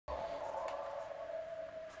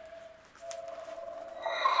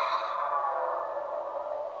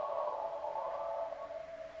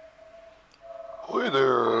Hey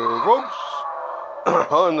there, folks.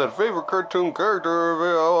 I'm that favorite cartoon character of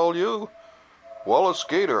all you, Wallace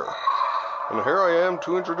Skater. And here I am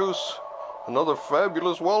to introduce another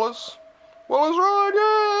fabulous Wallace. Wallace Ryan, yay!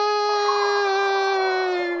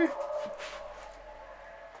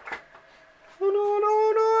 No, no,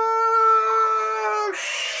 no, no!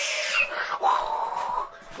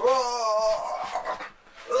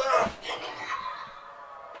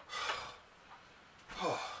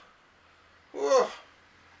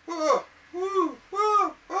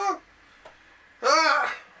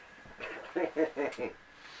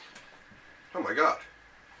 Oh my God,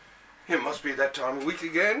 it must be that time of week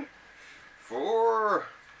again for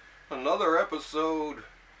another episode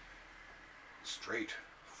straight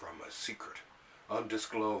from a secret,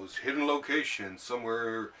 undisclosed, hidden location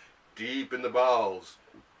somewhere deep in the bowels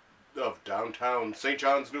of downtown St.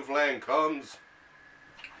 John's, Newfoundland comes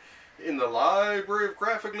in the Library of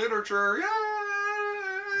Graphic Literature, yay!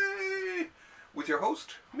 With your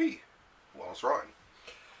host, me, Wallace Ryan.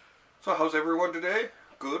 So how's everyone today?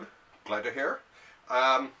 Good. Glad to hear.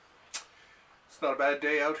 It's not a bad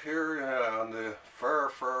day out here on the far,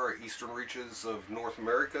 far eastern reaches of North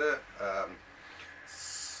America.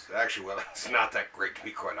 Actually, well, it's not that great, to be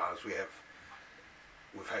quite honest. We've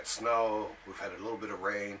had snow, we've had a little bit of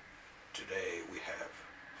rain. Today we have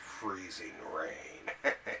freezing rain.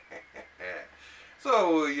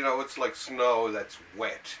 So, you know, it's like snow that's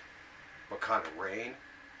wet, but kind of rain.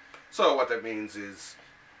 So what that means is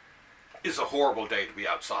a horrible day to be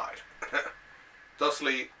outside.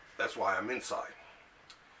 Thusly, that's why I'm inside,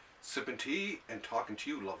 sipping tea and talking to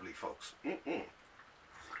you lovely folks.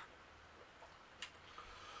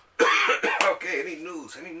 Okay, any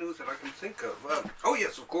news that I can think of? Oh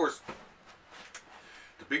yes, of course.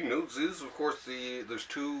 The big news is, of course, there's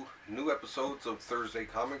 2 new episodes of Thursday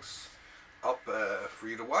Comics up for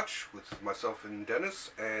you to watch with myself and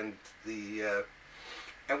Dennis, and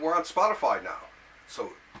and we're on Spotify now.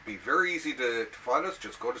 So it'd be very easy to find us.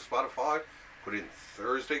 Just go to Spotify, put in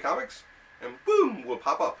Thursday Comics, and boom, we'll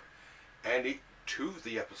pop up. And 2 of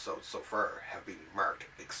the episodes so far have been marked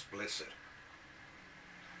explicit.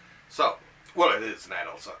 So, well, it is an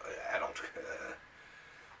adult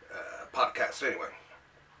podcast anyway,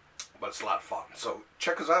 but it's a lot of fun. So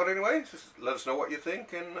check us out anyway. Just let us know what you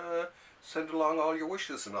think, and send along all your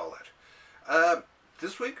wishes and all that.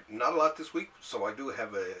 This week, not a lot this week, so I do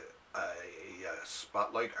have a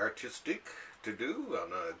spotlight artistic to do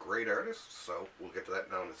on a great artist, so we'll get to that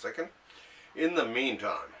now in a second. In the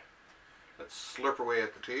meantime, let's slurp away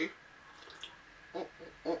at the tea.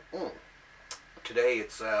 Today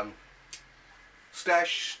it's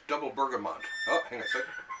Stash Double Bergamot. Oh, hang on a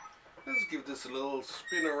second. Let's give this a little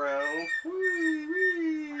spin around. Whee,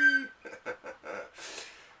 whee.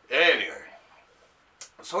 Anyway,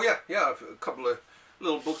 so yeah, a couple of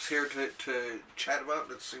little books here to chat about.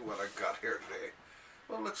 Let's see what I got here today.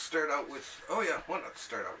 Well, let's start out with, oh yeah, why not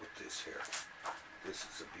start out with this here. This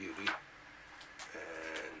is a beauty,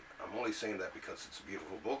 and I'm only saying that because it's a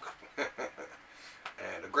beautiful book,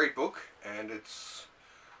 and a great book, and it's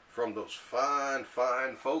from those fine,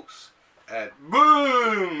 fine folks at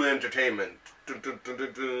Boom Entertainment.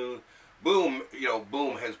 Boom, you know,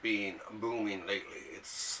 Boom has been booming lately.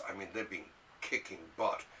 I mean, they've been kicking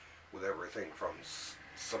butt with everything from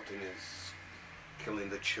Something Is Killing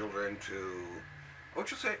the Children to, I would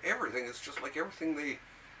just say everything. It's just like everything they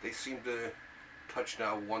seem to touch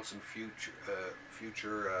now, once in future,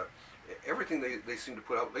 everything they seem to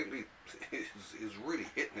put out lately is really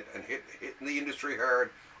hitting it, and hitting the industry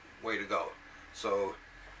hard. Way to go. So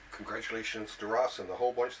congratulations to Ross and the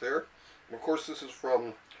whole bunch there. And of course, this is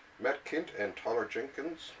from Matt Kindt and Tyler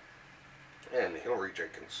Jenkins and Hillary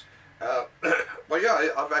Jenkins. But yeah,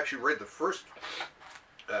 I've actually read the first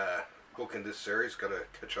book in this series. Got to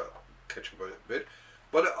catch up a bit,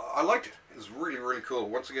 but I liked it. It's really, really cool.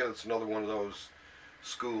 Once again, it's another one of those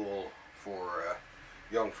school for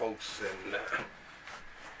young folks, and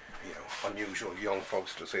you know, unusual young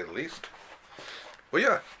folks to say the least. But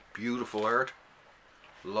yeah, beautiful art.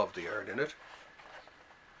 Love the art in it.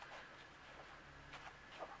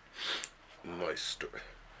 Nice story.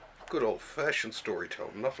 Good old-fashioned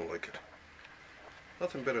storytelling. Nothing like it.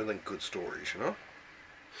 Nothing better than good stories, you know?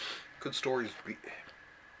 Good stories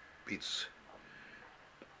beats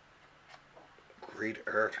great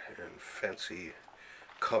art and fancy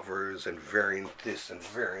covers and varying this and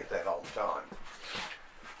varying that all the time.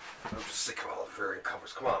 I'm just sick of all the varying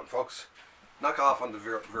covers. Come on, folks. Knock off on the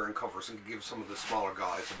varying covers and give some of the smaller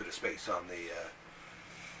guys a bit of space on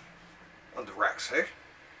the racks, hey?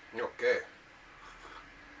 Okay.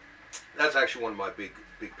 That's actually one of my big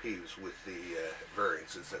peeves with the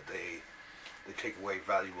variants, is that they they take away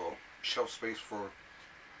valuable shelf space for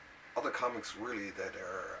other comics really that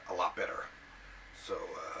are a lot better. So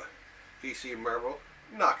DC and Marvel,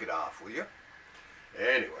 knock it off, will you?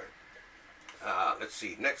 Anyway, let's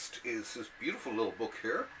see. Next is this beautiful little book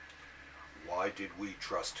here. Why Did We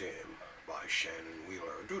Trust Him? By Shannon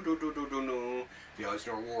Wheeler. The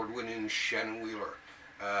Eisner Award-winning Shannon Wheeler.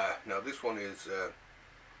 Now this one is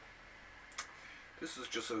this is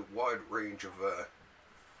just a wide range of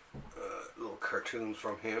little cartoons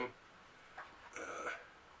from him.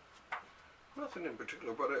 Nothing in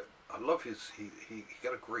particular, but I love his. He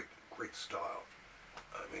got a great style.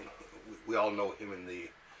 I mean, we all know him in the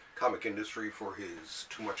comic industry for his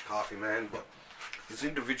Too Much Coffee Man, but his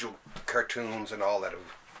individual cartoons and all that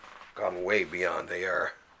have gone way beyond.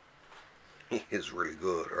 He is really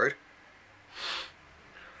good, right?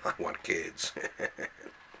 I want kids.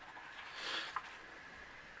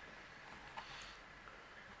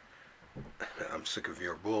 I'm sick of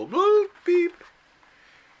your bull. Beep.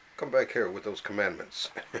 Come back here with those commandments.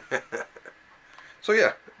 So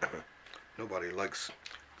yeah, nobody likes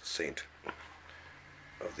the saint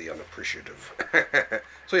of the unappreciative.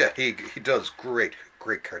 So yeah, he does great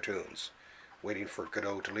cartoons. Waiting for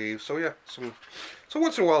Godot to leave. So yeah, so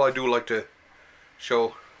once in a while I do like to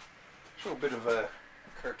show a bit of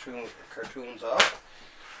cartoons off.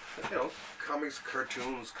 You know, comics,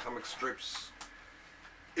 cartoons, comic strips.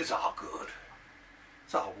 It's all good.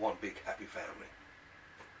 It's all one big happy family.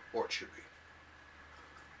 Or it should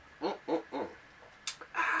be.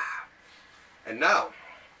 And now,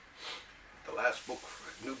 the last book,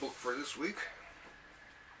 new book for this week.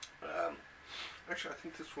 Actually, I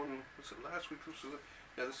think this one, was it last week?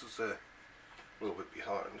 Yeah, this is a little bit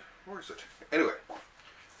behind. Where is it? Anyway,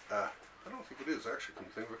 I don't think it is, actually, come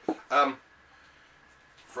to think of it.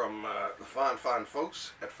 From the fine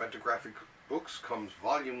folks at Fantagraphics Books comes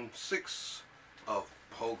Volume 6 of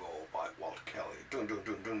Pogo by Walt Kelly. Dun dun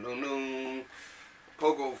dun dun dun dun.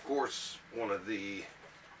 Pogo, of course, one of the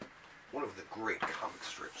great comic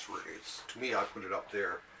strips. Really, to me, I put it up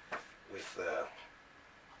there with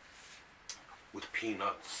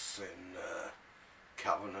Peanuts and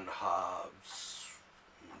Calvin and Hobbes,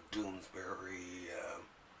 Doonesbury.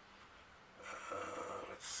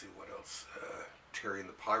 Let's see what else. Terry and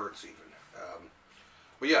the Pirates, even.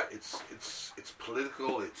 But yeah, it's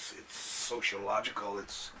political, it's sociological,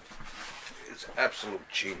 it's absolute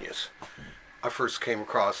genius. I first came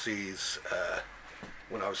across these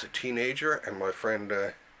when I was a teenager, and my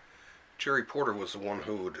friend Jerry Porter was the one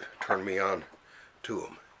who would turn me on to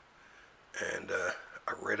them. And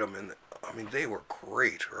I read them, and I mean, they were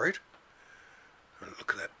great, right? And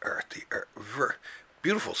look at that art, the art, very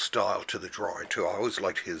beautiful style to the drawing too. I always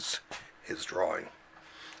liked his drawing.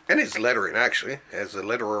 And his lettering, actually. As a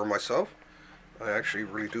letterer myself, I actually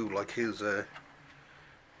really do like his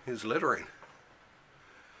lettering.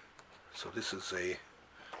 So this is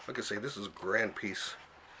like I say, this is a grand piece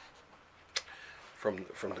from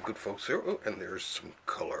the good folks here. Oh, and there's some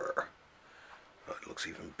color. It looks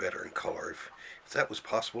even better in color. If that was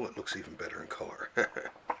possible, it looks even better in color.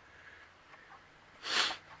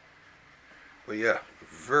 But yeah,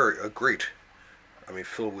 a great. I mean,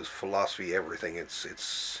 filled with philosophy, everything.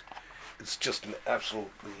 It's just an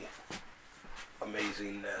absolutely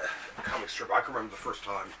amazing comic strip. I can remember the first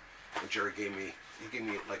time when Jerry gave me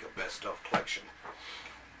like a best of collection.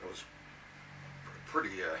 It was a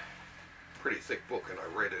pretty thick book, and I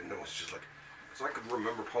read it, and it was just like, because I could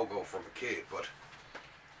remember Pogo from a kid, but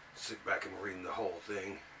sit back and reading the whole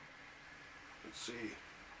thing. Let's see.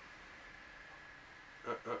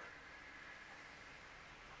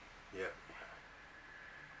 Yeah.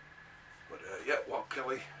 But yeah, Walt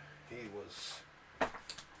Kelly, he was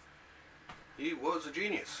a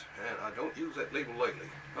genius, and I don't use that label lightly.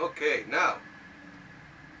 Okay, now,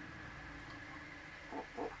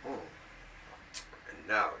 and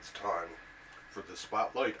now it's time for the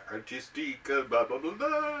spotlight artistique.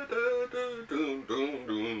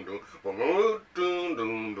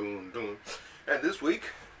 And this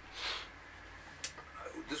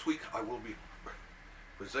week I will be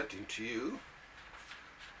presenting to you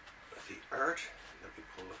the art. Let me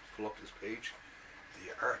pull up this page.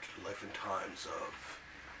 The art, life and times of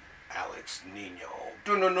Alex Nino.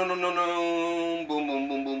 Boom, boom,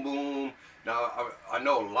 boom, boom, boom. Now, I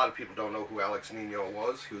know a lot of people don't know who Alex Nino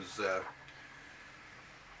was. He was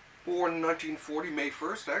born in 1940, May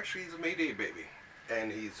 1st. Actually, he's a May Day baby,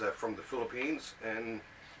 and he's from the Philippines. And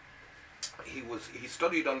he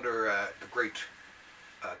studied under the great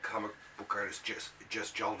comic book artist Jess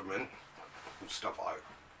Jalderman, whose stuff I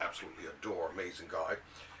absolutely adore. Amazing guy.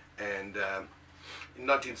 And in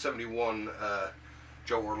 1971,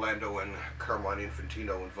 Joe Orlando and Carmine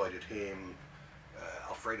Infantino invited him,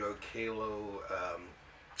 Alfredo Calo,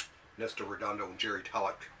 Nestor Redondo, and Jerry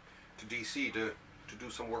Tallock to DC to do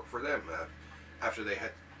some work for them after they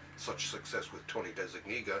had such success with Tony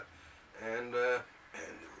Designiga, and the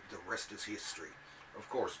rest is history. Of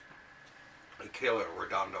course, Calo and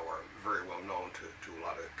Redondo are very well known to a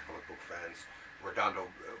lot of comic book fans. Redondo,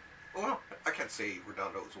 well, I can't say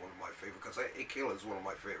Redondo is one of my favorite, because Calo is one of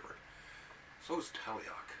my favorite. So is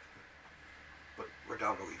Talioc, but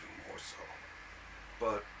Redondo even more so.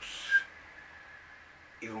 But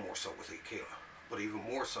even more so with Calo, but even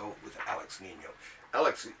more so with Alex Nino.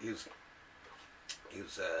 Alex is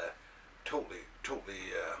totally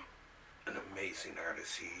an amazing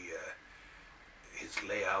artist. His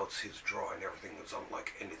layouts, his drawing, everything was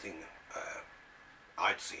unlike anything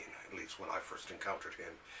I'd seen, at least when I first encountered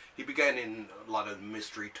him. He began in a lot of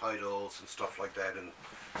mystery titles and stuff like that, and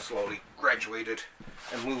slowly graduated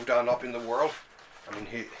and moved on up in the world. I mean,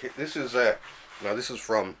 this is now this is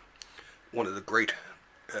from one of the great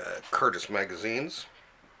Curtis magazines,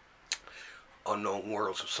 Unknown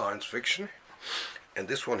Worlds of Science Fiction. And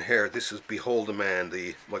this one here, this is Behold the Man,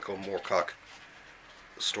 the Michael Moorcock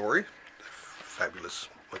story, the fabulous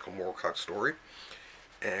Michael Moorcock story.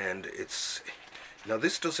 And it's, now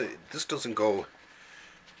this doesn't go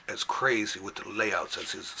as crazy with the layouts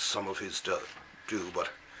as some of his do, but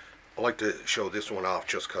I like to show this one off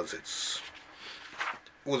just because it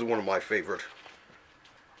was one of my favorite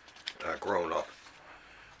growing up.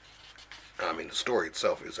 I mean, the story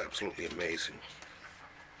itself is absolutely amazing.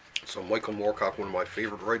 So Michael Moorcock, one of my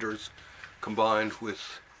favorite writers, combined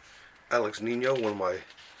with Alex Nino, one of my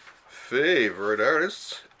favorite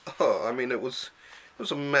artists. Oh, I mean, it was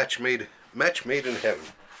a match made in heaven.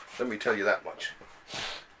 Let me tell you that much.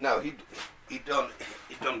 Now he done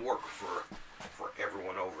work for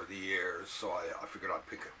everyone over the years, so I figured I'd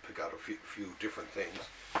pick out a few different things.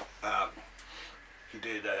 He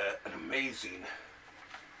did an amazing.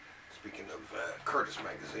 Speaking of Curtis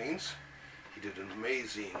magazines, he did an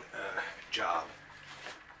amazing job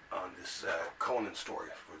on this Conan story.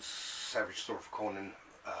 It was Savage Sword of Conan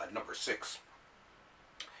 #6,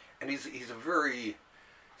 and he's a very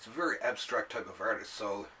abstract type of artist.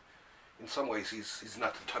 So in some ways he's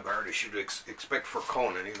not the type of artist you'd expect for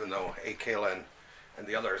Conan, even though Calo and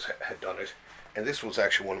the others had done it. And this was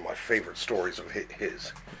actually one of my favorite stories of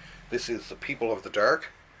his. This is The People of the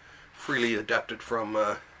Dark, freely adapted from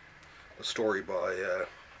a story by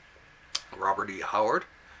Robert E. Howard.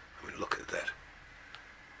 I mean, look at that.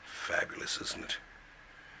 Fabulous, isn't it?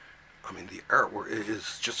 I mean, the artwork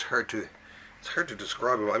is just it's hard to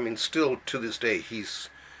describe him. I mean, still to this day,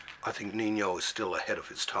 I think Nino is still ahead of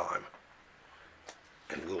his time,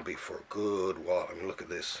 and will be for a good while. I mean, look at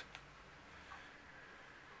this.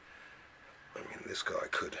 I mean, this guy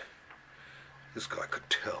could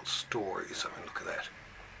tell stories. I mean, look at that.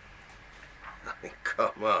 I mean,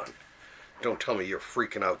 come on. Don't tell me you're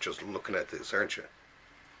freaking out just looking at this, aren't you?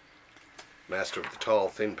 Master of the tall,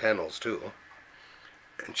 thin panels, too.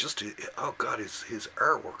 And just, oh God, his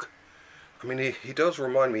artwork. I mean, he does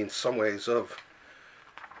remind me in some ways of,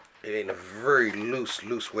 in a very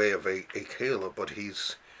loose way of a Calo, but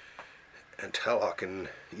he's, and Tallock and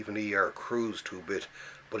even E.R. Cruz to a bit,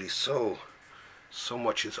 but he's so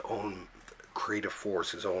much his own creative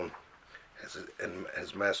force, has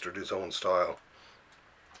mastered his own style,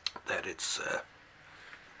 that it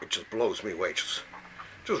just blows me away just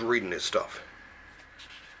reading his stuff.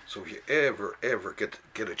 So if you ever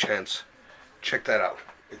get a chance, check that out.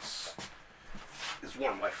 It's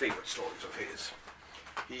one of my favorite stories of his.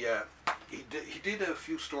 He did a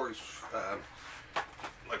few stories,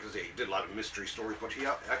 like I say, he did a lot of mystery stories, but he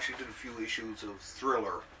actually did a few issues of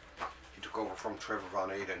thriller. He took over from Trevor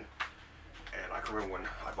Von Aden, and I can remember when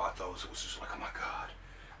I bought those, it was just like, oh my God,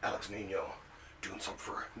 Alex Nino doing something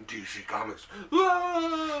for DC Comics.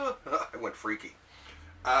 Ah! I went freaky.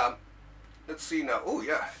 Let's see now. Oh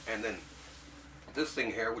yeah, and then this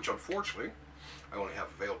thing here, which unfortunately I only have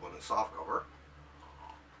available in the softcover.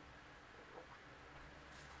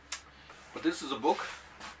 But this is a book,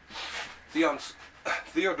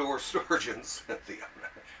 Theodore Sturgeon's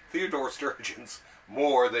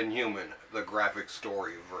More Than Human, the graphic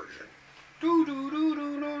story version.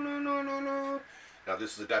 Now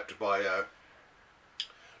this is adapted by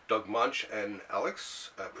Doug Munch and Alex,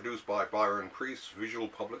 produced by Byron Priest Visual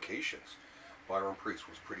Publications. Byron Priest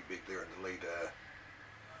was pretty big there in the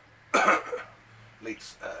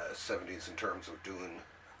late 70s in terms of doing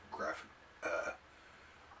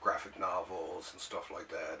graphic novels and stuff like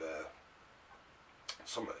that.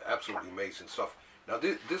 Some absolutely amazing stuff. Now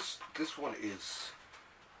this one is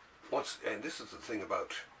and this is the thing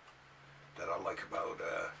about that I like about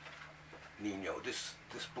Nino. This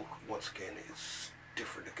book once again is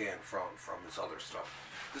different again from his other stuff.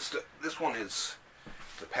 This one is,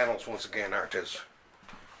 the panels once again aren't as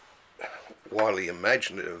wildly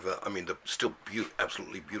imaginative. I mean, they're still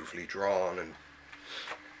absolutely beautifully drawn, and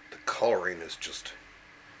the coloring is just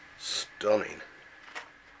stunning.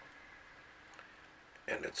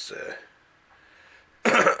 And it's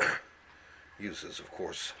uses, of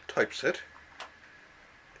course, typeset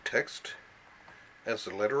text as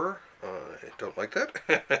the letterer. I don't like that.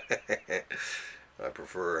 I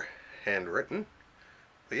prefer handwritten.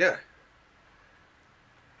 But yeah,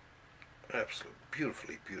 absolutely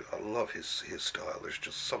beautifully beautiful. I love his style. There's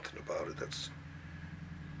just something about it that's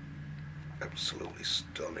absolutely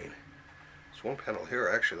stunning. There's one panel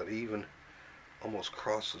here actually that even almost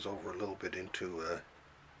crosses over a little bit into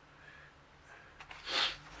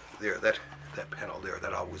there. That panel there,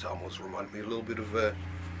 that always almost reminded me a little bit of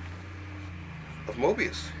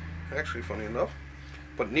Mobius, actually, funny enough.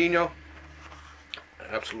 But Nino,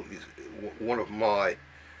 absolutely one of my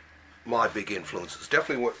big influences.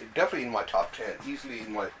 Definitely in my top 10, easily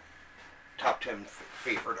in my top 10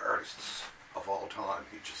 favorite artists of all time.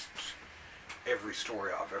 He just, every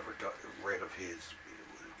story I've ever read of his,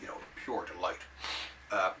 you know, pure delight.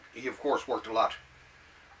 He of course worked a lot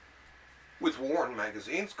with Warren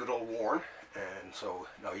magazines, good old Warren, and so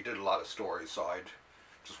now he did a lot of stories, so I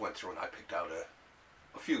just went through and I picked out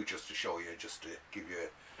a few just to show you, just to give you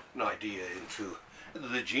an idea into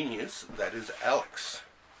the genius that is Alex.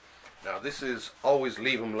 Now this is Always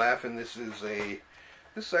Leave 'Em Laughing. This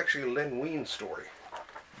is actually a Len Wein story.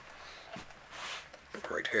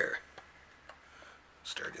 Right here.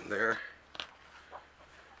 Starting there.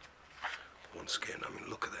 Once again, I mean,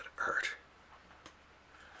 look at that art.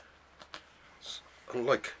 It's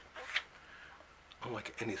unlike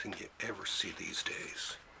anything you ever see these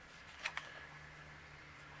days.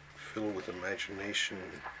 Filled with imagination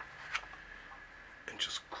and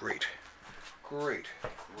just great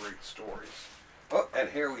stories. Oh, and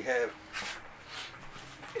here we have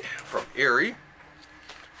from Erie.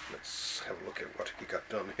 Let's have a look at what he got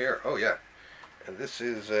done here. Oh yeah, and this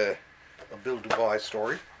is a Bill Dubai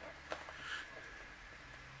story.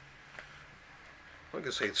 Like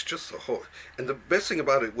I say, it's just the whole, and the best thing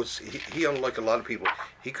about it was he unlike a lot of people,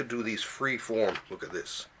 he could do these free form. Look at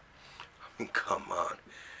this. I mean, come on.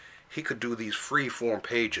 He could do these free form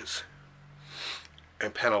pages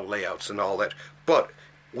and panel layouts and all that, but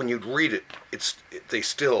when you'd read it, they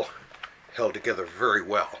still held together very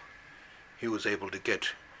well. He was able to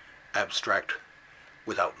get abstract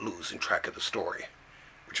without losing track of the story,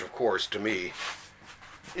 which of course to me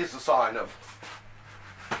is a sign of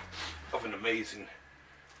an amazing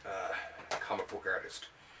comic book artist.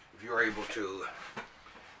 If you're able to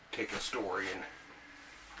take a story and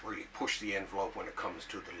really push the envelope when it comes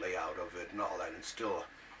to the layout of it and all that, and still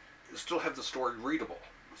have the story readable,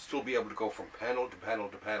 still be able to go from panel to panel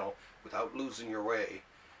to panel without losing your way,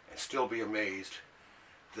 and still be amazed,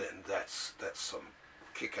 then that's some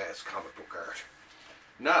kick-ass comic book art.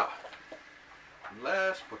 Now,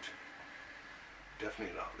 last but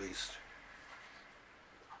definitely not least,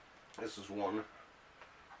 this is one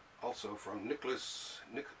also from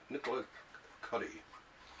Nicola Cuddy.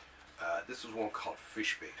 This is one called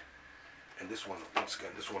Fishbait, and this one, once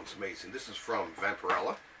again, this one's amazing. This is from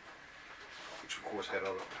Vampirella, which of course had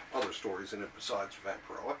other stories in it besides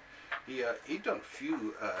Vampirella. He'd done a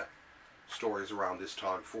few stories around this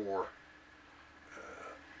time for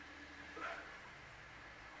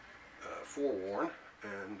Warren,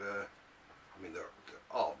 and I mean, they're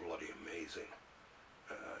all bloody amazing.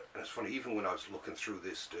 And it's funny, even when I was looking through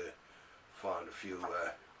this to find a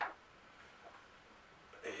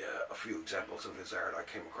few examples of his art, I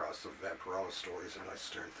came across the Vampirella stories, and I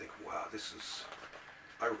started thinking, wow, this is,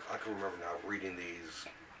 I can remember now reading these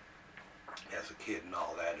as a kid and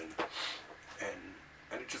all that, and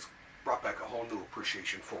it just brought back a whole new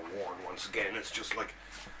appreciation for Warren once again. It's just like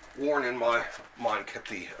Warren, in my mind, kept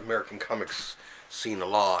the American comics scene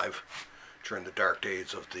alive during the dark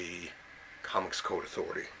days of the Comics Code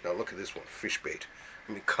Authority. Now look at this one, Fishbait.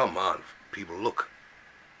 I mean, come on, people, look.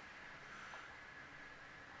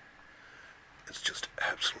 It's just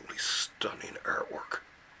absolutely stunning artwork.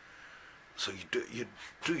 So you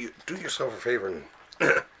do yourself a favor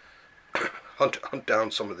and hunt down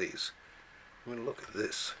some of these. I mean, look at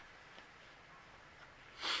this.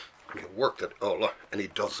 I mean, work that, oh look, and he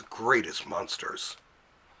does the greatest monsters.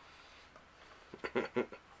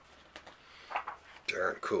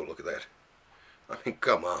 Darn cool, look at that. I mean,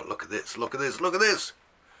 come on, look at this, look at this, look at this!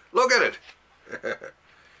 Look at it!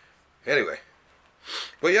 Anyway,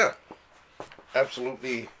 But yeah,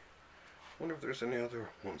 absolutely. Wonder if there's any other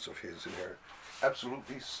ones of his in here.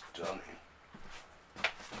 Absolutely stunning.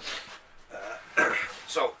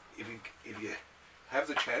 So if you have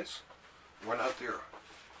the chance, run out there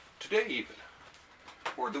today even,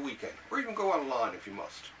 or the weekend, or even go online if you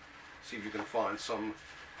must. See if you can find some,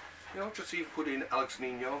 just see if you put in Alex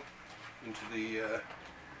Nino into the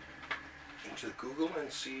Google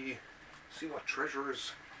and see what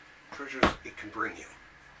treasures it can bring you.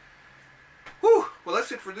 Whew, well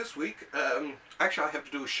that's it for this week. Actually I have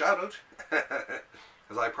to do a shout out,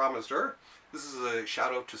 as I promised her. This is a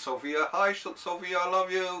shout out to Sophia. Hi Sophia, I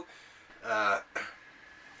love you. I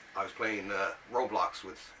was playing Roblox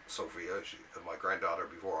with Sophia, my granddaughter,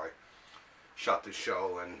 before I shot this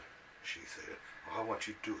show, and she said, oh, I want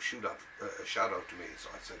you to do a shout out to me. So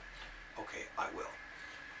I said, okay, I will.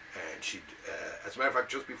 And she, as a matter of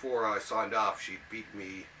fact, just before I signed off, she beat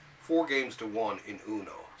me 4-1 in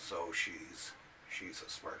Uno. So she's a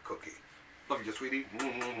smart cookie. Love you, sweetie.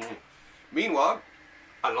 Meanwhile,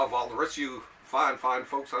 I love all the rest of you fine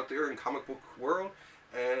folks out there in comic book world,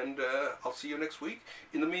 and I'll see you next week.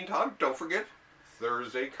 In the meantime, don't forget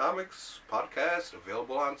Thursday Comics podcast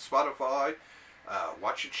available on Spotify.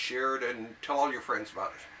 Watch it, share it, and tell all your friends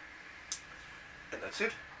about it. And that's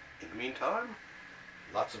it. In the meantime,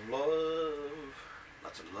 lots of love,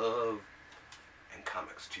 and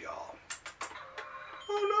comics to y'all.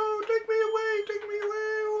 Oh no, take me away,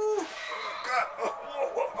 oh God.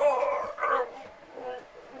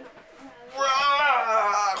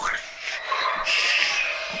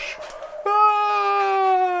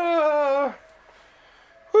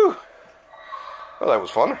 Whew. Well, that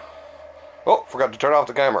was fun. Oh, forgot to turn off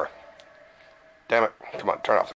the camera. Damn it. Come on, turn off the